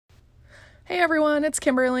Hey everyone, it's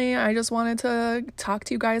Kimberly. I just wanted to talk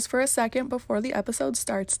to you guys for a second before the episode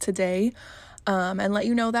starts today, and let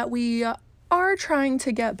you know that we are trying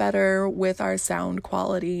to get better with our sound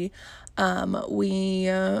quality. We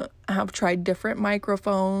have tried different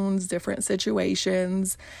microphones, different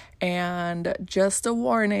situations, and just a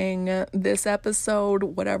warning, this episode,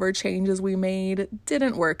 whatever changes we made,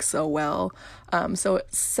 didn't work so well. So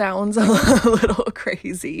it sounds a little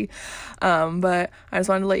crazy. But I just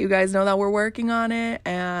wanted to let you guys know that we're working on it,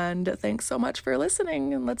 and thanks so much for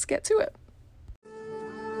listening, and let's get to it.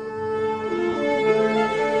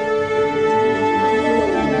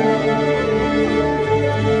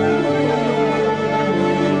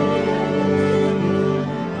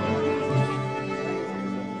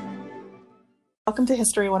 Welcome to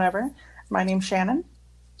History Whatever. My name's Shannon.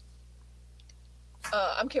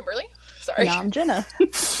 I'm Kimberly. Sorry. And I'm Jenna.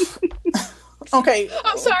 Okay.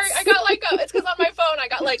 I'm sorry. I got it's because on my phone I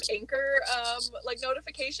got Anchor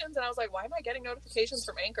notifications, and I was like, why am I getting notifications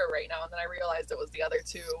from Anchor right now? And then I realized it was the other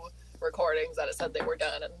two recordings that it said they were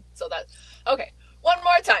done, and so that. Okay, one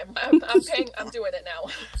more time. I'm doing it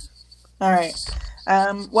now. All right.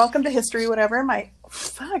 Welcome to History Whatever. I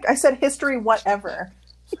said History Whatever.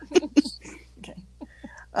 Okay.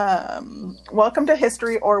 Welcome to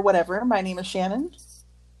History or Whatever. My name is Shannon.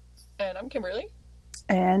 And I'm Kimberly.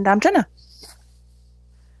 And I'm Jenna.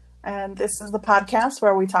 And this is the podcast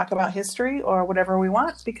where we talk about history or whatever we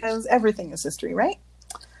want, because everything is history, right?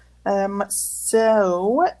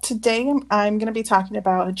 So today I'm going to be talking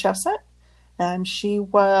about Hatshepsut. She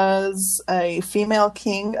was a female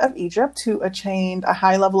king of Egypt who attained a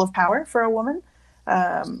high level of power for a woman,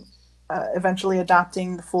 eventually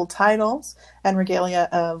adopting the full titles and regalia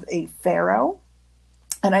of a pharaoh.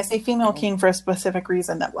 And I say female king for a specific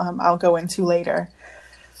reason that I'll go into later.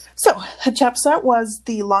 So, Hatshepsut was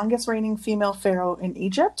the longest reigning female pharaoh in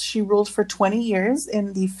Egypt. She ruled for 20 years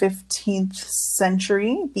in the 15th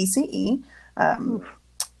century BCE,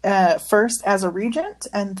 first as a regent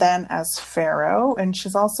and then as pharaoh. And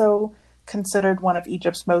she's also considered one of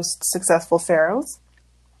Egypt's most successful pharaohs.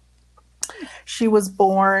 She was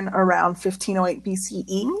born around 1508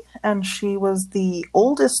 BCE, and she was the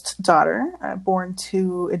oldest daughter born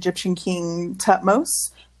to Egyptian King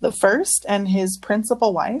Thutmose the First and his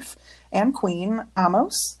principal wife and queen,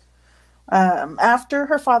 Ahmose. After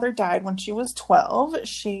her father died when she was 12,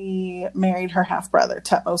 she married her half-brother,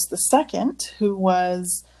 Thutmose II, who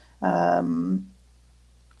was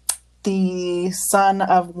the son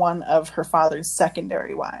of one of her father's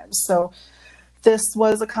secondary wives. So this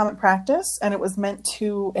was a common practice, and it was meant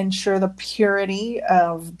to ensure the purity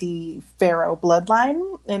of the pharaoh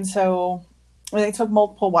bloodline. And so they took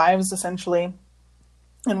multiple wives, essentially.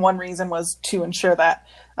 And one reason was to ensure that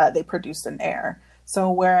they produced an heir.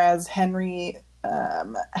 So whereas Henry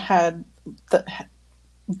had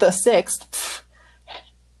the sixth,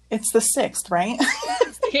 it's the sixth, right?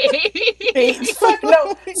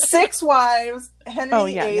 No, 6 wives.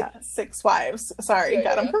 Henry VIII, 6 wives. Sorry,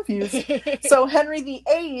 I'm confused. So Henry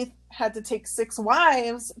VIII had to take 6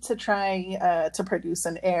 wives to try to produce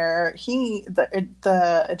an heir.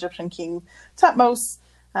 The Egyptian king Thutmose,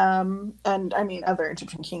 and I mean other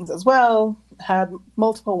Egyptian kings as well, had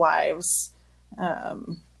multiple wives,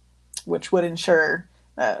 which would ensure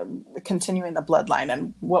continuing the bloodline.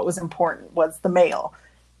 And what was important was the male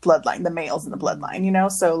bloodline, the males in the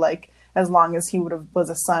bloodline, so as long as he was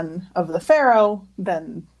a son of the pharaoh,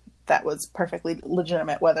 then that was perfectly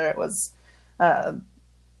legitimate, whether it was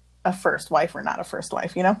a first wife or not a first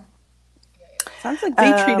wife. Sounds like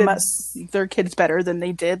they treated their kids better than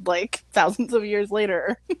they did thousands of years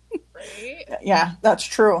later. Right? Yeah, that's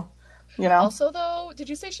true. Also, though, did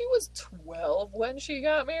you say she was 12 when she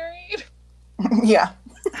got married? Yeah.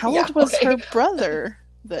 How old was her brother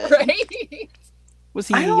then? Right? Was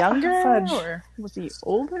he younger or was he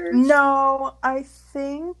older? No, I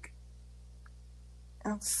think,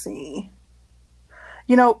 let's see.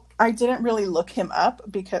 I didn't really look him up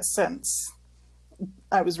because since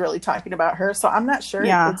I was really talking about her, so I'm not sure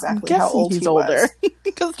exactly how old he was.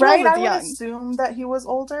 Because right, I young. would assume that he was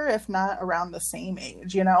older, if not around the same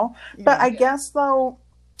age, But I guess, though,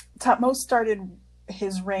 Thutmose started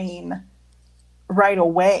his reign right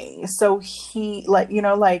away. So he,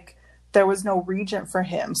 there was no regent for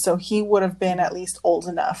him. So he would have been at least old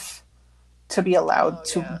enough to be allowed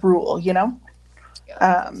to rule,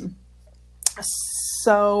 Yeah.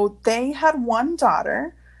 So they had one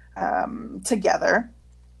daughter together.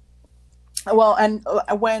 Well, and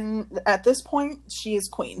when at this point she is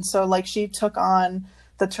queen, so she took on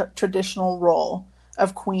the traditional role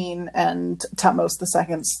of queen and Thutmose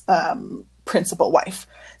II's principal wife.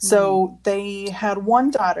 So they had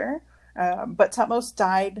one daughter But Thutmose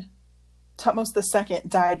II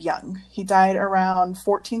died young. He died around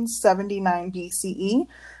 1479 BCE.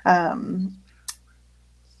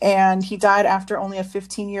 And he died after only a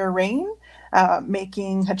 15-year reign,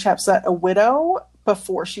 making Hatshepsut a widow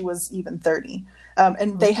before she was even 30.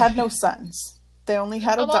 And they had no sons. They only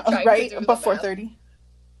had a daughter, right? Before 30.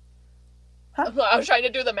 Huh? I was trying to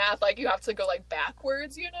do the math, like you have to go like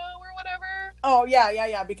backwards, you know, or whatever. Oh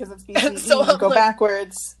yeah, because it's BCE. So you go like,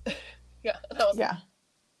 backwards. Yeah, that was yeah,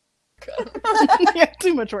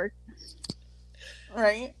 too much work.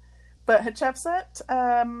 Right? But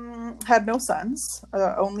Hatshepsut had no sons,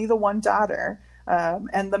 only the one daughter.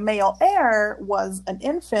 And the male heir was an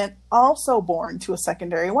infant also born to a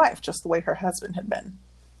secondary wife, just the way her husband had been.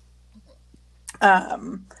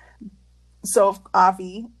 So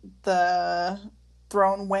Avi, the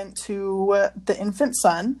throne went to the infant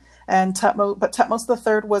son, and Thutmose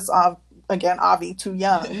III was, again, Avi, too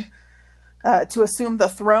young to assume the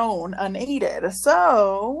throne unaided.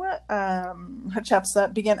 So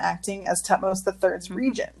Hatshepsut began acting as Thutmose III's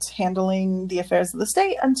regent, handling the affairs of the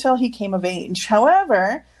state until he came of age.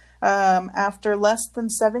 However, after less than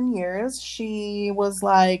 7 years, she was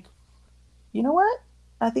like, you know what?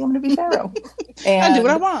 I think I'm going to be pharaoh. And I do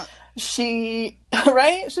what I want. She's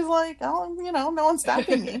like, oh, no one's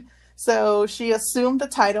stopping me. So she assumed the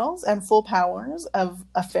titles and full powers of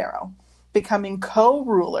a pharaoh, becoming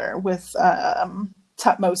co-ruler with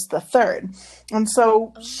Thutmose III. And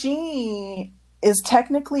so she is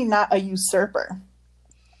technically not a usurper.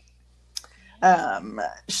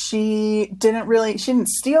 She didn't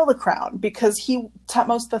steal the crown because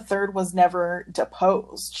Thutmose III was never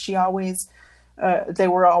deposed. They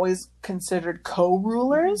were always considered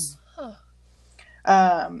co-rulers.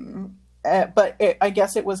 But I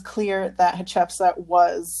guess it was clear that Hatshepsut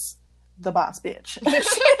was the boss bitch.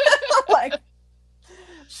 Like,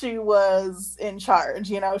 she was in charge,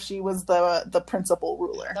 she was the principal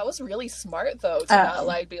ruler. That was really smart, though, to not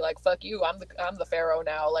like be like, fuck you, I'm the pharaoh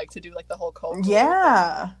now, like to do like the whole co-ruler thing.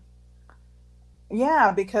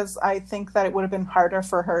 Yeah, because I think that it would have been harder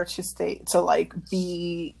for her to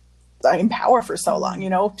be in power for so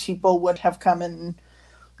long. People would have come and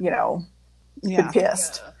been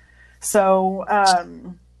pissed. Yeah. So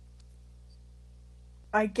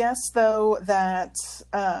I guess though that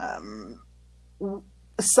I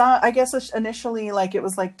guess initially it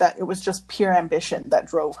was like that, it was just pure ambition that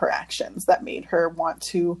drove her actions, that made her want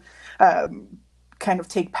to kind of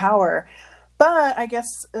take power. But I guess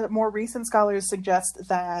more recent scholars suggest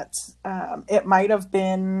that it might have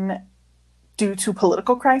been due to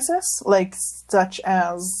political crisis, such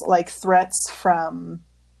as threats from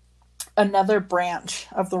another branch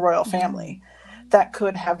of the royal family that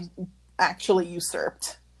could have actually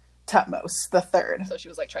usurped Thutmose III. So she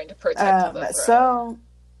was trying to protect the throne. So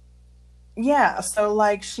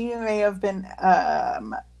she may have been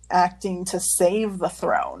acting to save the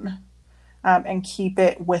throne and keep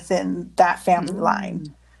it within that family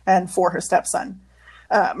line and for her stepson.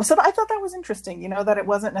 So I thought that was interesting, that it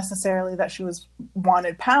wasn't necessarily that she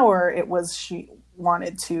wanted power, it was she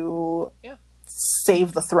wanted to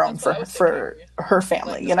save the throne for her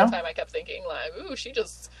family, This whole time I kept thinking ooh, she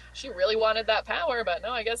really wanted that power, but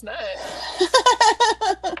no, I guess not.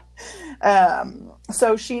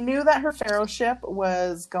 So she knew that her pharaohship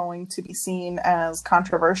was going to be seen as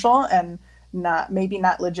controversial and maybe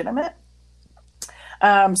not legitimate.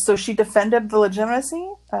 So she defended the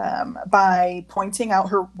legitimacy by pointing out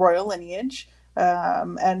her royal lineage,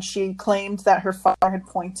 and she claimed that her father had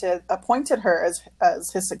appointed her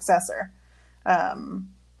as his successor, and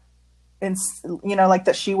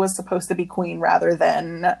that she was supposed to be queen rather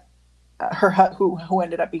than who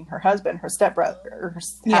ended up being her husband, her stepbrother, or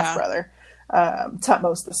half brother,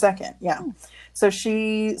 Thutmose II. Yeah, so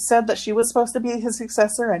she said that she was supposed to be his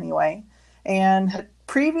successor anyway, and had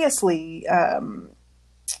previously.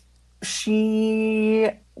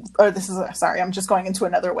 Sorry, I'm just going into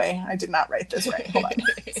another way. I did not write this right. Hold on.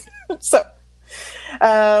 So,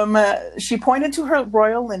 she pointed to her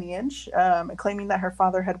royal lineage, claiming that her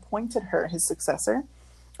father had appointed her his successor.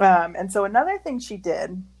 And so another thing she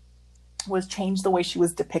did was change the way she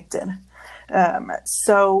was depicted.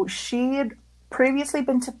 So she had previously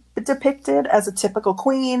been depicted as a typical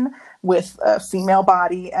queen with a female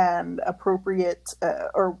body and appropriate,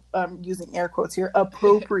 using air quotes here,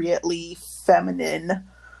 appropriately feminine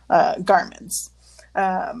garments.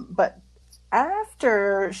 But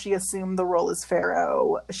after she assumed the role as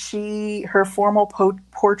pharaoh, her formal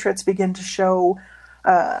portraits begin to show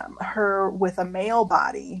her with a male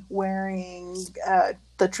body wearing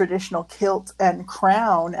the traditional kilt and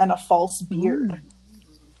crown and a false beard.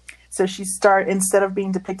 So instead of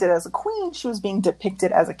being depicted as a queen, she was being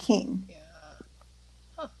depicted as a king. Yeah.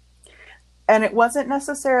 Huh. And it wasn't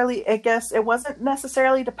necessarily, I guess, it wasn't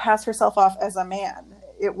necessarily to pass herself off as a man.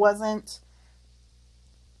 It wasn't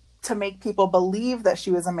to make people believe that she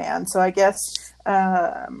was a man. So I guess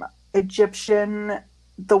Egyptian,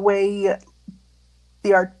 the way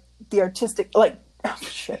the artistic, like, oh,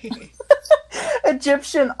 shit.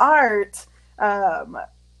 Egyptian art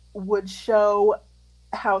would show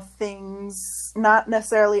how things, not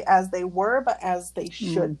necessarily as they were, but as they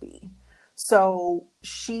should be. So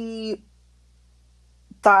she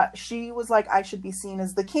thought, she was like, I should be seen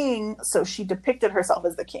as the king. So she depicted herself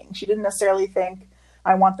as the king. She didn't necessarily think,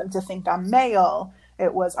 I want them to think I'm male.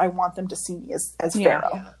 It was, I want them to see me as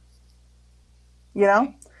Pharaoh. Yeah.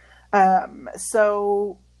 You know?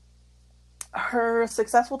 So her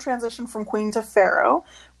successful transition from queen to pharaoh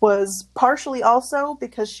was partially also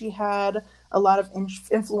because she had a lot of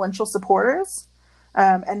influential supporters,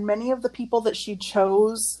 and many of the people that she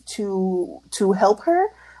chose to help her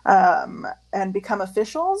and become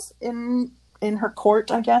officials in her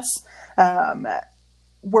court, I guess,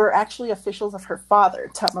 were actually officials of her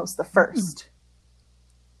father, Thutmose I.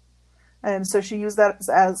 And so she used that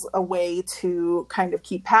as a way to kind of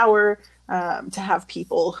keep power, to have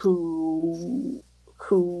people who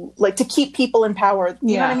like to keep people in power.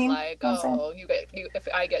 You know what I mean? Like, if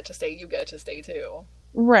I get to stay, you get to stay too.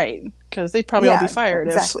 Right. Because they'd probably all be fired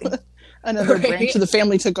if another branch of the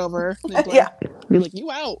family took over. Be like,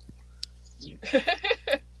 you out.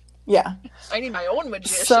 Yeah. I need my own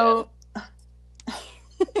magician.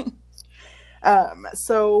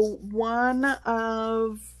 So one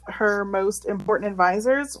of her most important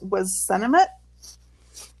advisors was Senemet.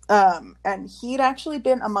 And he'd actually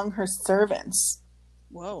been among her servants.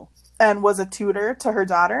 Whoa. And was a tutor to her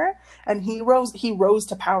daughter. And he rose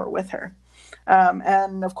to power with her.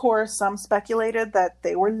 And of course, some speculated that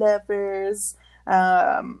they were lovers.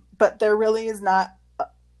 But there really is not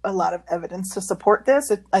a lot of evidence to support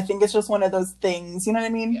this. I think it's just one of those things, you know what I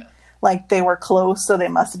mean? Yeah. Like they were close, so they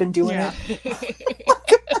must have been doing it.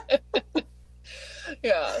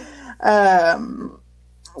 Yeah.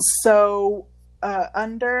 So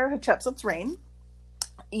under Hatshepsut's reign,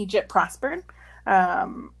 Egypt prospered.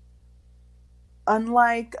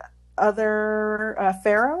 Unlike other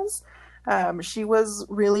pharaohs, she was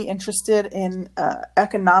really interested in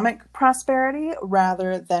economic prosperity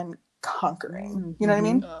rather than conquering. You know what I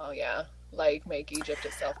mean? Oh yeah, like make Egypt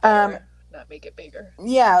itself better, not make it bigger.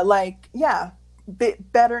 Yeah,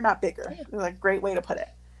 better, not bigger. Yeah. Like great way to put it.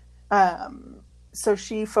 So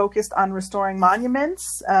she focused on restoring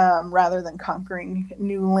monuments rather than conquering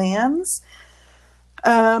new lands.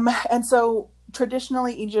 And so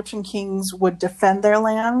traditionally, Egyptian kings would defend their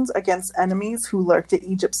lands against enemies who lurked at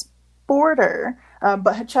Egypt's border.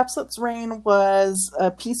 But Hatshepsut's reign was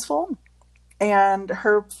peaceful, and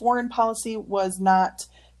her foreign policy was not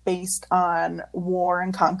based on war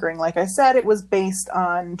and conquering. Like I said, it was based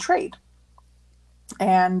on trade.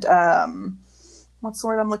 And what's the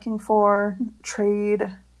word I'm looking for? Trade.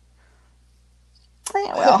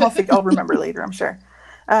 Well, I'll remember later, I'm sure.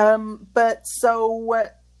 But so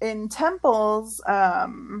in temples,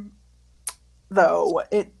 though,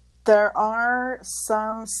 there are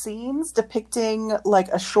some scenes depicting like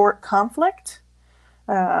a short conflict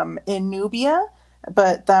in Nubia,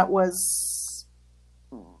 but that was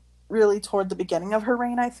really toward the beginning of her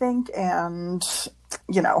reign, I think, and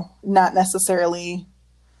not necessarily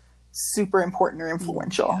super important or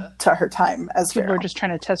influential to her time as people pharaoh. Were just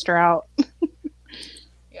trying to test her out.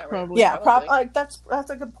 Probably. That's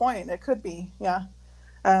a good point. It could be, yeah.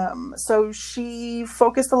 So she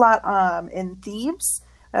focused a lot in Thebes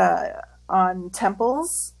on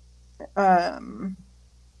temples, on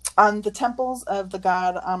the temples of the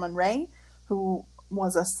god Amun-Re, who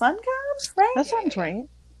was a sun god, right? That sounds right.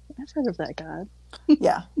 I've heard of that god.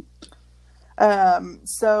 Yeah.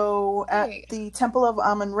 So at the temple of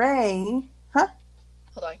Amun-Re, huh?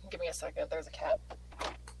 Hold on, give me a second. There's a cat.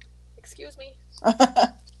 Excuse me.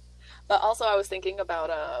 But also I was thinking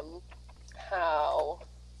about how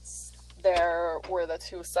there were the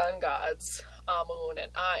two sun gods, Amun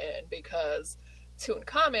and Aten, because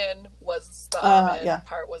Tutankhamun was the Amun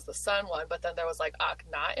part, was the sun one, but then there was like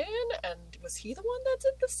Akhenaten, and was he the one that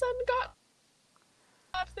did the sun god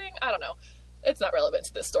thing? I don't know. It's not relevant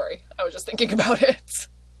to this story. I was just thinking about it.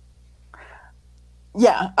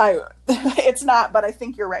 Yeah, it's not, but I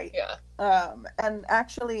think you're right. Yeah. And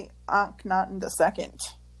actually, Akhenaten II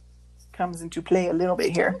comes into play a little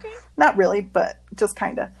bit here. Okay. Not really, but just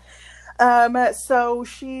kind of. So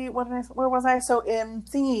where was I? So in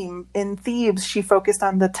Thebes, she focused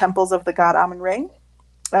on the temples of the god Amun-Re.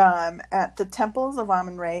 at the temples of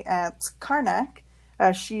Amun-Re at Karnak.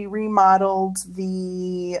 She remodeled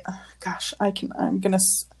the, Hapastyle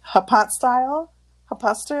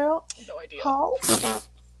no idea. Hall.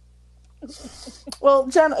 Well,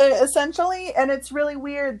 Jen, essentially, and it's really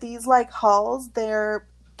weird. These like halls, they're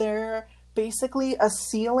basically a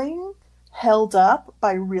ceiling held up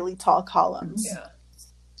by really tall columns. Yeah.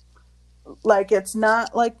 Like it's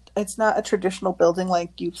not a traditional building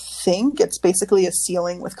like you think. It's basically a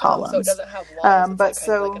ceiling with columns. So it doesn't have walls. But it's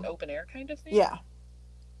like an open air kind of thing. Yeah.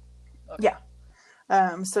 Okay.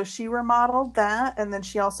 Yeah. So she remodeled that, and then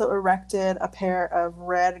she also erected a pair of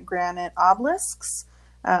red granite obelisks.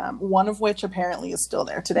 One of which apparently is still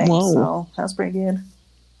there today. Whoa. So that's pretty good.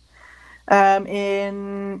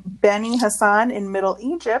 In Beni Hassan in Middle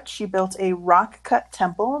Egypt, she built a rock-cut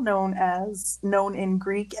temple known in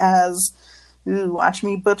Greek as, watch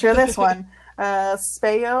me butcher this one,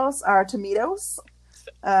 Speos Artemidos.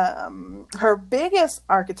 Her biggest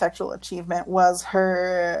architectural achievement was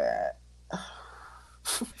her...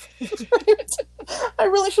 I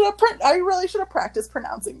really should have practiced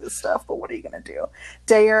pronouncing this stuff, but what are you going to do?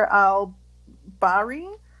 Deir al-Bahri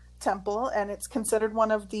temple, and it's considered one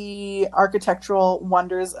of the architectural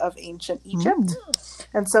wonders of ancient Egypt.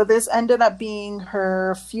 And so this ended up being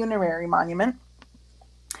her funerary monument.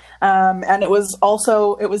 And it was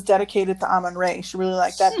dedicated to Amun-Re. She really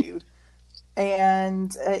liked that dude.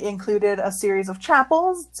 And it included a series of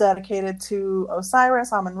chapels dedicated to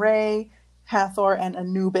Osiris, Amun-Re, Hathor, and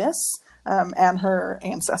Anubis, and her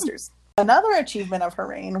ancestors. Another achievement of her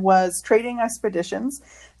reign was trading expeditions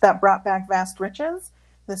that brought back vast riches.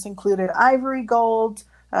 This included ivory, gold,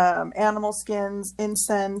 animal skins,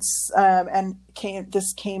 incense, and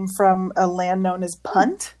this came from a land known as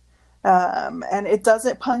Punt. And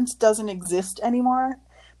Punt doesn't exist anymore,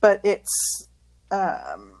 but it's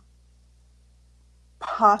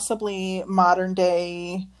possibly modern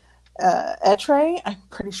day Etre. I'm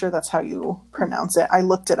pretty sure that's how you pronounce it. I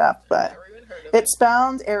looked it up, but it's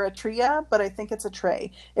found Eritrea, but I think it's Etre.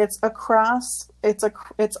 It's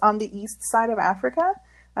on the east side of Africa,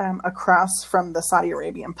 across from the Saudi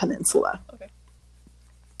Arabian Peninsula. Okay.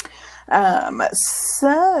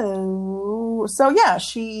 So yeah,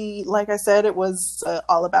 she, like I said, it was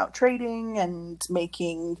all about trading and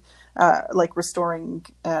making, restoring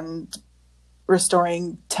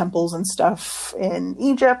temples and stuff in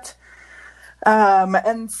Egypt.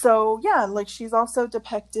 And so, yeah, like she's also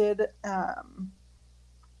depicted,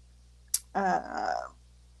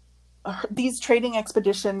 these trading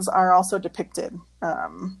expeditions are also depicted,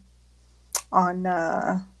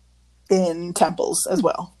 in temples as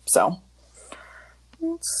well. So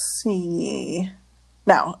let's see.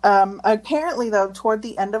 Now, apparently though, toward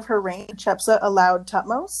the end of her reign, Hatshepsut allowed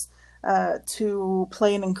Thutmose to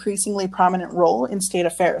play an increasingly prominent role in state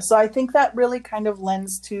affairs. So I think that really kind of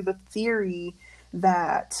lends to the theory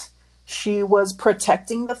that she was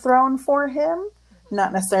protecting the throne for him,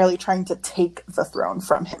 not necessarily trying to take the throne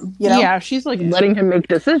from him. You know? Yeah, she's like letting him make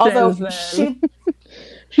decisions. Although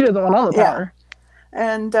she doesn't want all the power.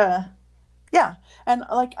 And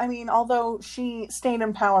and although she stayed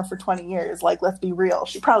in power for 20 years, like, let's be real,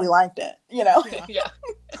 she probably liked it, you know? Yeah.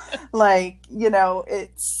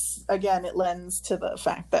 It lends to the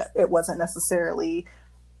fact that it wasn't necessarily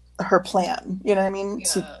her plan, you know what I mean?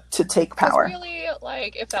 Yeah. To take power. Really,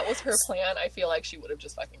 like, if that was her plan, I feel like she would have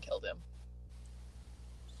just fucking killed him.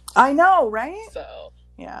 I know, right? So.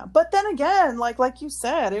 Yeah. But then again, like you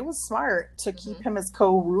said, it was smart to keep him as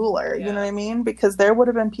co-ruler, you know what I mean? Because there would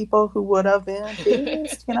have been people who would have been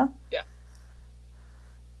pissed, you know? Yeah.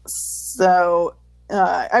 So,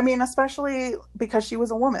 especially because she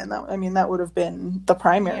was a woman. That would have been the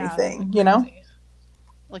primary thing, you know?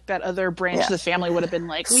 Like that other branch of the family would have been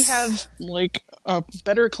like, we have like a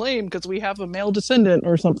better claim because we have a male descendant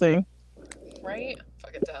or something. Right?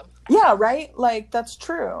 Fucking dumb. Yeah, right? Like, that's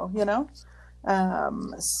true, you know?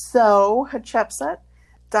 So Hatshepsut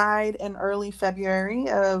died in early February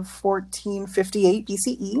of 1458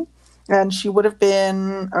 BCE, and she would have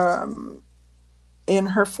been in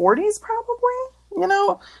her 40s probably. You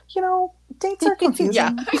know, dates are confusing. Yeah,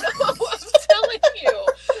 I know. I was telling you.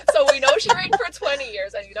 So we know she reigned for 20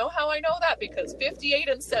 years, and you know how I know that? Because 58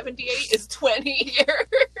 and 78 is 20 years.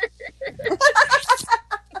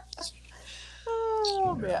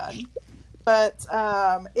 Oh man. But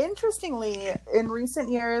interestingly, in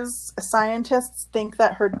recent years, scientists think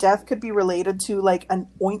that her death could be related to like an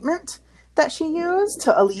ointment that she used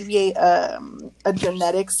to alleviate a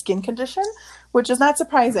genetic skin condition, which is not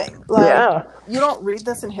surprising. Like, you don't read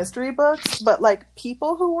this in history books, but like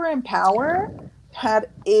people who were in power had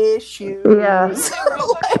issues. Yeah.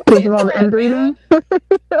 Because of all the inbreeding.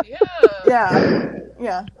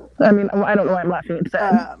 Yeah. I mean, I don't know why I'm laughing. It's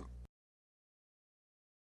sad.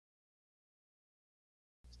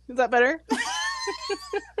 Is that better?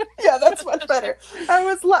 Yeah, that's much better. I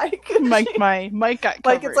was like, my mic got covered.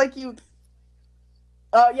 Like it's like you.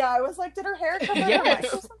 Oh yeah, I was like, did her hair cover her mic or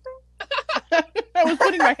something? I was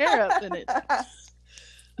putting my hair up and it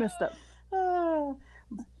messed up.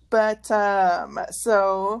 But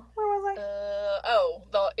so where was I?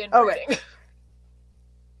 The inbreeding.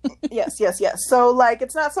 Yes. So like,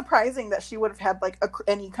 it's not surprising that she would have had like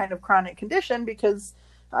any kind of chronic condition because,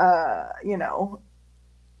 you know,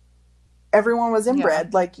 everyone was inbred.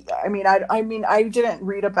 Yeah. Like, I mean, I didn't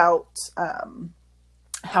read about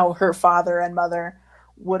how her father and mother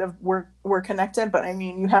were connected, but I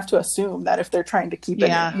mean, you have to assume that if they're trying to keep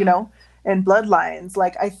it, you know, in bloodlines,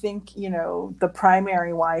 like I think, you know, the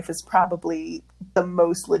primary wife is probably the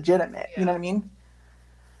most legitimate. You know what I mean?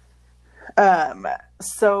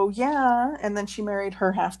 So yeah, and then she married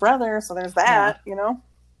her half brother, so there's that, you know.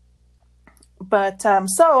 But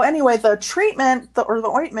so anyway, the treatment, the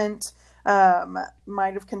ointment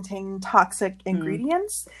might have contained toxic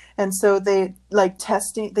ingredients, and so they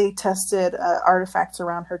tested artifacts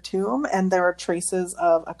around her tomb, and there were traces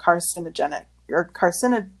of a carcinogenic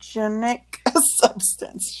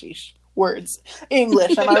substance. Sheesh, words,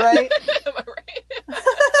 English, am I right? Am I right?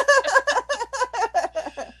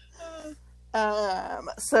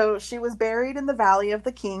 So she was buried in the Valley of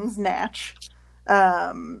the Kings, Natch.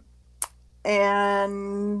 And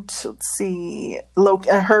let's see,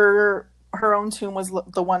 her own tomb was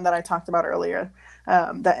the one that I talked about earlier.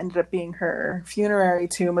 That ended up being her funerary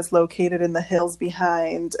tomb, was located in the hills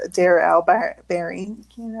behind Deir el-Bahari,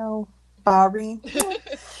 you know, Bahri.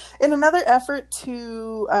 In another effort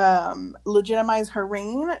to legitimize her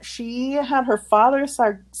reign, she had her father's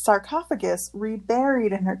sarcophagus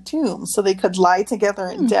reburied in her tomb so they could lie together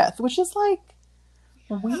in death, which is like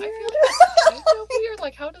weird. I feel weird.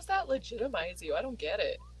 Like, how does that legitimize you? I don't get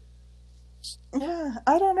it. Yeah,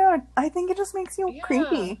 I don't know. I think it just makes you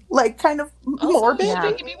creepy, like kind of also, morbid.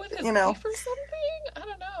 Maybe with his wife or something. I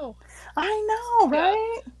don't know. I know,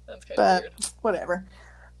 right? Yeah, that's kind of weird. Whatever.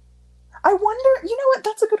 I wonder, you know what?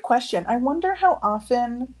 That's a good question. I wonder how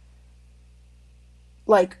often,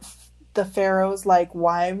 like, the pharaohs, like,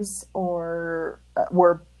 wives or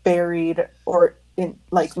were buried or in,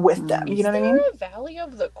 like, with them. You know what I mean? Is there a Valley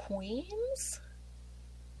of the Queens?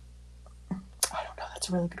 I don't know. That's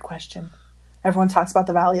a really good question. Everyone talks about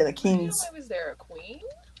the Valley of the Kings. Why was there a queen?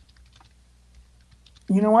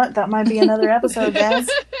 You know what? That might be another episode, guys.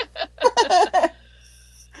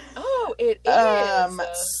 Oh, it is.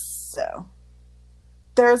 So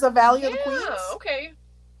there's a Valley of the Queens. Okay.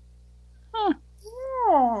 Huh.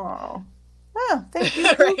 Oh, thank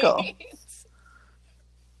you, Google. Right.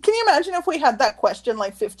 Can you imagine if we had that question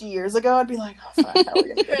like 50 years ago? I'd be like, oh, fuck, how are we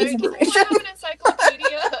going to get this information? Can we have an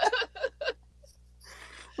encyclopedia?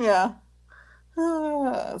 Yeah.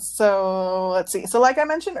 So let's see. So like I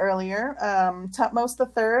mentioned earlier, Thutmose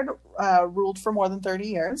III ruled for more than 30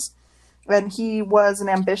 years. And he was an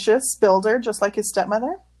ambitious builder, just like his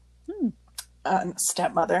stepmother.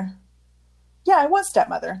 Stepmother. Yeah, it was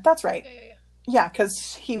stepmother. That's right. Yeah,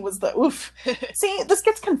 because he was the oof. See, this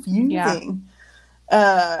gets confusing.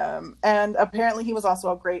 Yeah. And apparently he was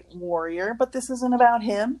also a great warrior, but this isn't about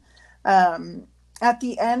him. At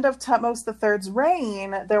the end of Thutmose III's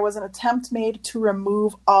reign, there was an attempt made to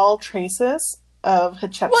remove all traces of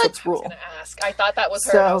Hatshepsut's rule. I was going to ask. I thought that was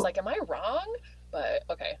her. I was like, am I wrong? But,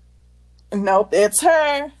 okay. Nope, it's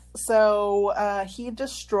her. So he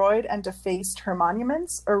destroyed and defaced her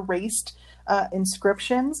monuments, erased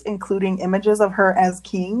inscriptions, including images of her as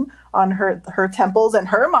king on her temples and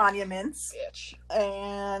her monuments. Bitch.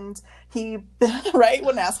 And he, right?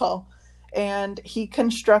 What an asshole. And he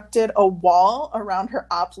constructed a wall around her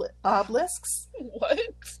obelisks. What?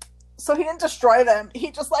 So he didn't destroy them.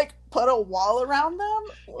 He just like put a wall around them.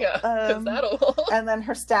 Yeah, because that'll. And then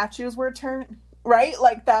her statues were turned. Right?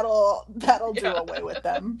 Like that'll do away with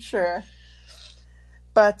them. Sure.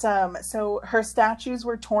 But so her statues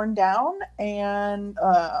were torn down and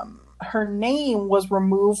her name was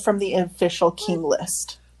removed from the official king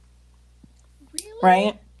list. Really?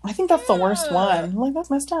 Right? I think that's the worst one. Like, that's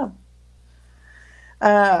messed up.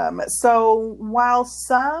 So while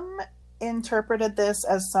some interpreted this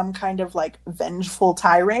as some kind of like vengeful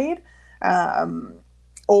tirade,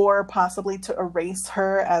 or possibly to erase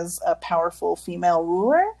her as a powerful female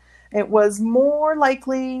ruler, it was more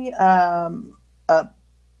likely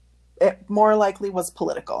was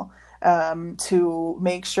political, to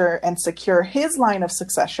make sure and secure his line of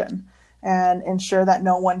succession. and ensure that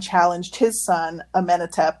no one challenged his son,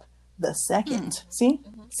 Amenhotep II. See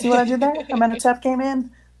what I did there? Amenhotep came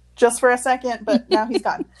in just for a second, but now he's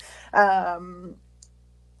gone.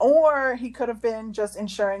 Or he could have been just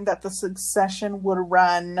ensuring that the succession would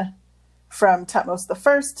run from Thutmose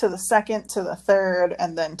I to the second to the third,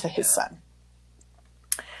 and then to his son.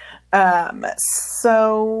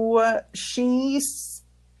 So she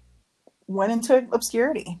went into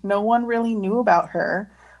obscurity. No one really knew about her,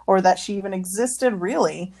 or that she even existed,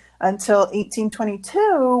 really, until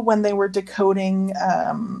 1822, when they were decoding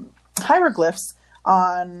hieroglyphs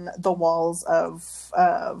on the walls of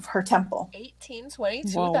her temple.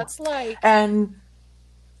 1822. Whoa. That's like and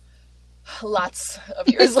lots of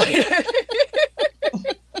years later.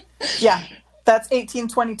 Yeah, that's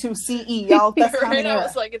 1822 CE, y'all. That's right. I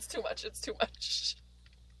was like, it's too much. It's too much.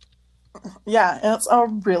 Yeah, it's a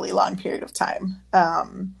really long period of time.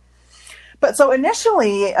 But so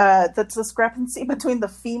initially, the discrepancy between the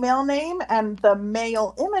female name and the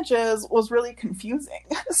male images was really confusing.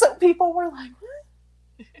 So people were like,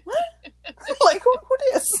 what? Like, who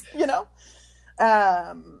this? You know?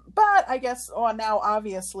 But I guess, now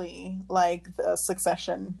obviously, like, the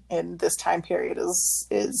succession in this time period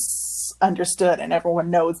is understood, and everyone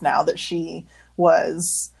knows now that she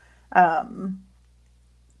was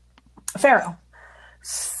pharaoh.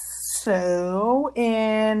 So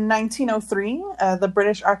in 1903, the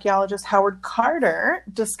British archaeologist Howard Carter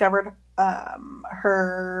discovered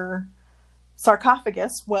her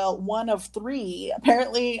sarcophagus. Well, one of three.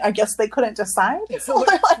 Apparently, I guess they couldn't decide. So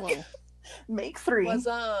they're like, make three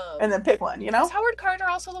and then pick one, you know? Was Howard Carter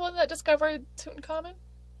also the one that discovered Tutankhamun?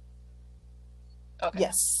 Okay.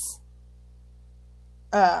 Yes.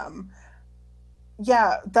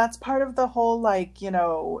 Yeah, that's part of the whole, like,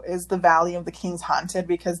 is the Valley of the Kings haunted?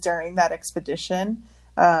 Because during that expedition,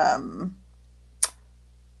 I'm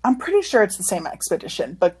pretty sure it's the same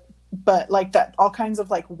expedition, but like that, all kinds of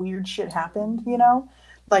like weird shit happened,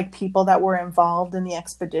 like people that were involved in the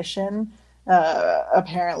expedition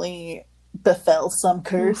apparently befell some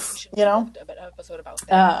curse, An episode about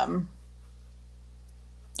that.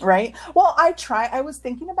 Right. Well, I was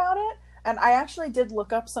thinking about it, and I actually did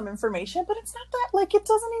look up some information, but it's not that, like, it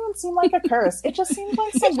doesn't even seem like a curse. It just seems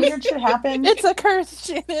like some weird shit happened. It's a curse,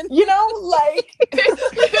 Shannon. Like I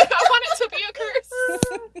want it to be a curse.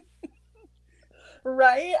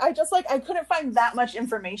 Right? I couldn't find that much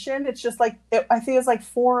information. It's just like, I think it's like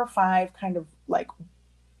 4 or 5 kind of like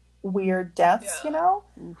weird deaths,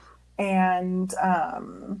 and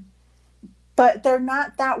but they're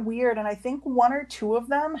not that weird, and I think 1 or 2 of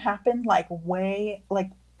them happened like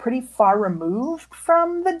pretty far removed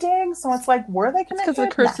from the dig, so it's like, were they connected? Because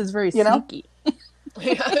the curse is very sneaky.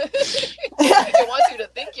 Yeah. It wants you to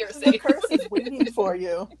think you're safe. The curse is waiting for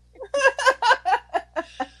you.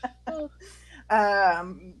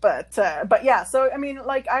 But yeah, so I mean,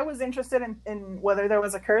 like, I was interested in whether there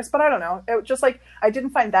was a curse, but I don't know. It just, like, I didn't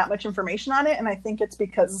find that much information on it, and I think it's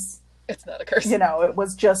because it's not a curse. It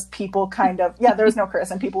was just people kind of, there was no curse,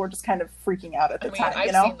 and people were just kind of freaking out at the time. I've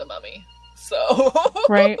seen The Mummy, so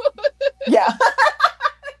right. Yeah.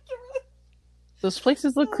 Those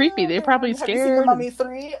places look creepy. They're probably scared. Have you seen The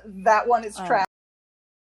Mummy 3? That one is trash.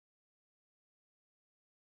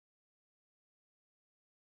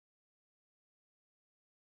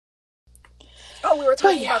 Oh, we were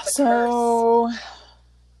talking about the curse.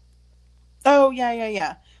 Oh,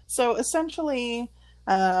 yeah. So essentially,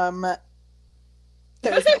 there's no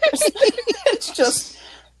curse. It's just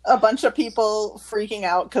a bunch of people freaking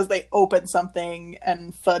out because they opened something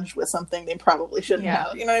and fudged with something they probably shouldn't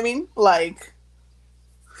have. You know what I mean? Like,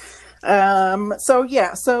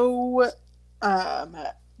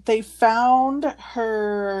 they found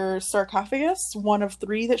her sarcophagus, one of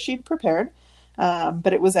 3 that she'd prepared,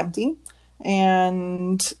 but it was empty.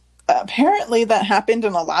 And apparently that happened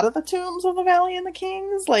in a lot of the tombs of the Valley of the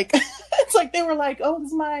Kings. Like, it's like they were like, "Oh, this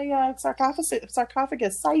is my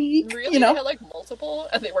sarcophagus site." Really? They had like multiple,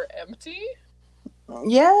 and they were empty?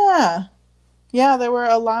 Yeah, there were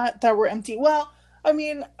a lot that were empty. Well, I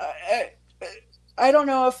mean, I don't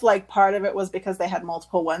know if like part of it was because they had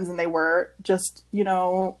multiple ones and they were just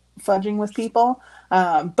fudging with people.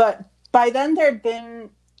 But by then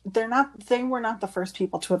they were not the first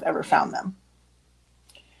people to have ever found them.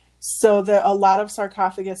 So a lot of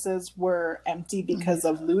sarcophaguses were empty because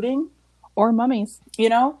of looting. Or mummies.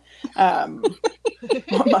 Or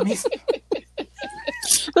mummies.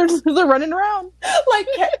 They're running around. Like,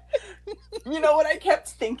 what I kept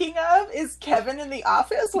thinking of is Kevin in The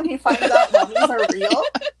Office when he finds out mummies are real.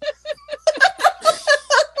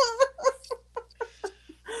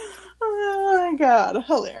 Oh my God,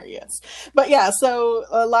 hilarious. But yeah, so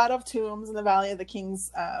a lot of tombs in the Valley of the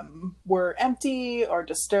Kings were empty or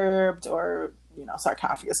disturbed, or, you know,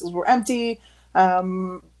 sarcophaguses were empty,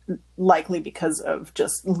 likely because of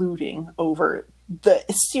just looting over the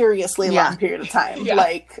seriously long period of time. Yeah.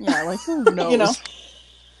 Like who knows? You know?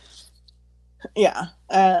 Yeah.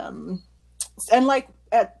 And like,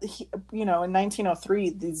 in 1903,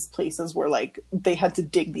 these places were like, they had to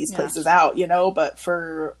dig these places out, you know, but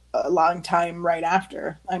for a long time right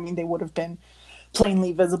after, I mean, they would have been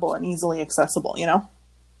plainly visible and easily accessible, you know.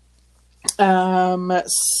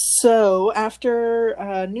 So after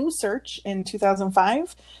a new search in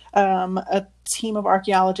 2005, a team of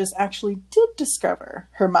archaeologists actually did discover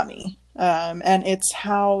her mummy, and it's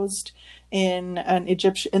housed in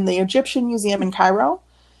the Egyptian Museum in Cairo.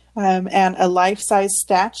 And a life-size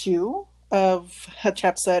statue of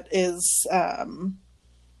Hatshepsut is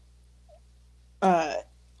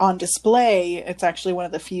on display. It's actually one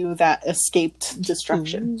of the few that escaped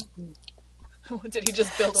destruction. Did he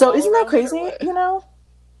just build? So isn't that crazy? You know,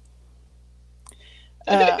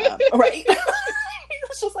 right?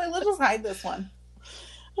 It's just like, let's just hide this one.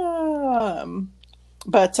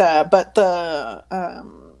 But the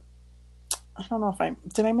I don't know if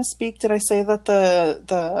did I misspeak? Did I say that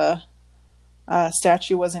the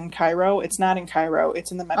statue was in Cairo? It's not in Cairo.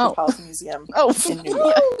 It's in the Metropolitan Museum in New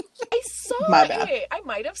York. I saw it. I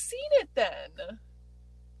might have seen it then.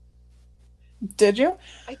 Did you?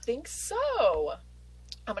 I think so.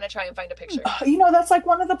 I'm gonna try and find a picture. You know, that's like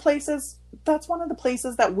one of the places. That's one of the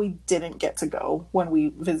places that we didn't get to go when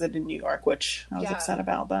we visited New York, which I was upset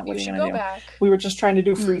about. But what are you gonna do? Back. We were just trying to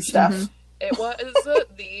do free stuff. It was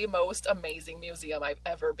the most amazing museum I've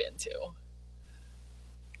ever been to.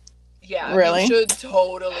 Yeah, really? You should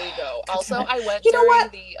totally go. Also, I went the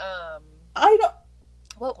I don't.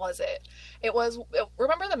 What was it? It was,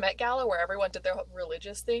 remember the Met Gala where everyone did their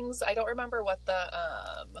religious things? I don't remember what the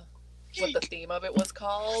theme of it was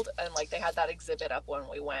called, and like they had that exhibit up when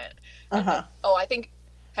we went. I think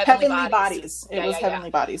Heavenly Bodies. It was Heavenly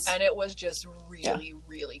Bodies, and it was just really,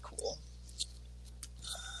 really cool.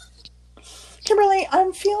 Kimberly,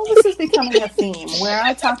 I'm feeling this is becoming a theme where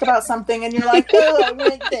I talk about something and you're like, oh, I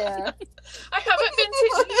went there. I haven't been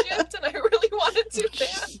to Egypt and I really wanted to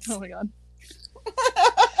dance. Oh my god.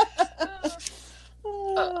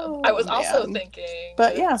 I was also thinking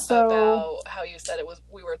about how you said it was,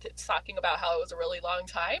 we were talking about how it was a really long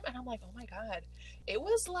time, and I'm like, oh my god, it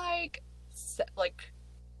was like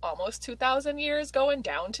almost 2,000 years going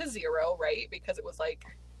down to zero, right? Because it was like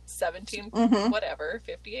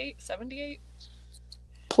 58, 78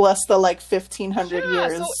 plus the like 1,500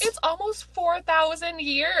 years. So it's almost 4,000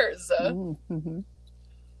 years.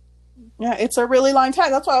 Yeah, it's a really long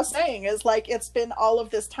time. That's what I was saying, is like, it's been all of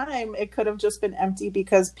this time. It could have just been empty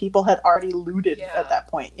because people had already looted at that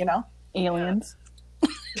point, you know? Aliens.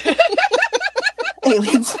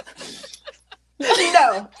 Aliens.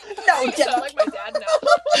 No, you sound like my dad now.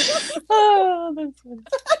 Oh, that's funny.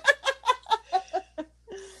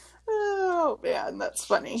 Oh man, that's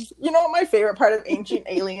funny. You know what my favorite part of Ancient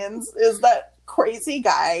Aliens is? That crazy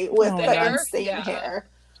guy with that insane hair.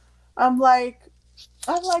 I'm like,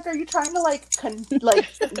 are you trying to reach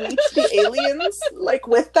the aliens like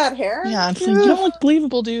with that hair? Yeah, it's like, you don't look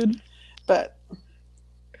believable, dude. But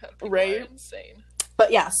right, insane.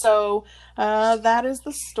 But yeah, so that is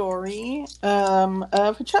the story of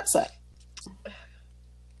Hatshepsut,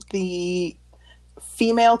 the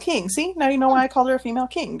female king. See, now you know why I called her a female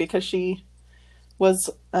king, because she was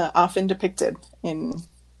often depicted in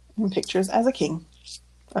pictures as a king,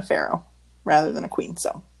 a pharaoh, rather than a queen.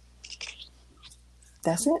 So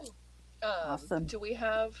that's it. Awesome. Do we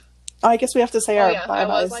have... Oh, I guess we have to say our bye-byes.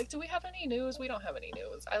 I was like, do we have any news? We don't have any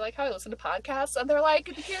news. I like how I listen to podcasts and they're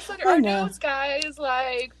like, here's our news, guys.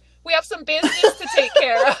 Like, we have some business to take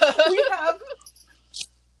care of.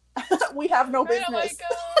 We have no business.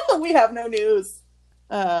 Like, we have no news.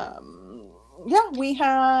 We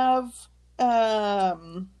have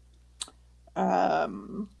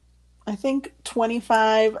I think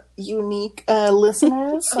 25 unique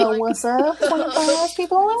listeners. So what's up, 25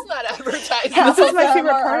 people? It's not advertising. This is my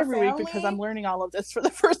favorite part every week because I'm learning all of this for the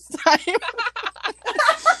first time.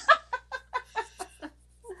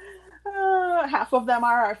 Half of them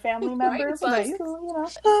are our family members. Right, you know.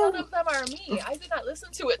 None of them are me. I did not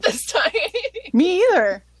listen to it this time. Me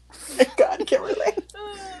either. God, Kimberly.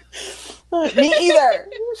 Me either.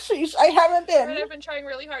 Sheesh, I haven't been. And I've been trying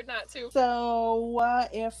really hard not to. So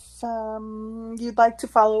if you'd like to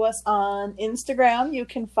follow us on Instagram, you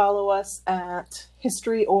can follow us at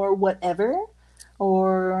History or Whatever.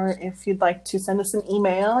 Or if you'd like to send us an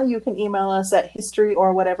email, you can email us at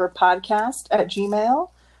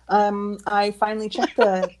historyorwhateverpodcast@gmail.com. I finally checked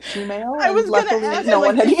the Gmail. I was going to ask, no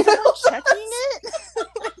one had emailed checking it.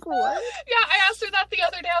 Like, what? Yeah, I asked her that the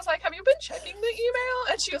other day. I was like, "Have you been checking the email?"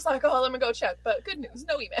 And she was like, "Oh, let me go check." But good news,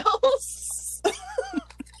 no emails.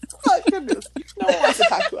 Oh, good news. No one wants to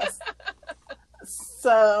talk to us.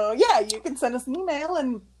 So yeah, you can send us an email,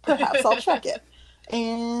 and perhaps I'll check it.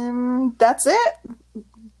 And that's it.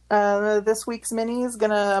 This week's mini is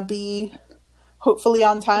gonna be hopefully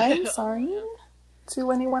on time. Sorry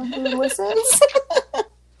to anyone who listens.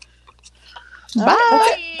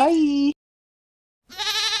 Bye. Bye.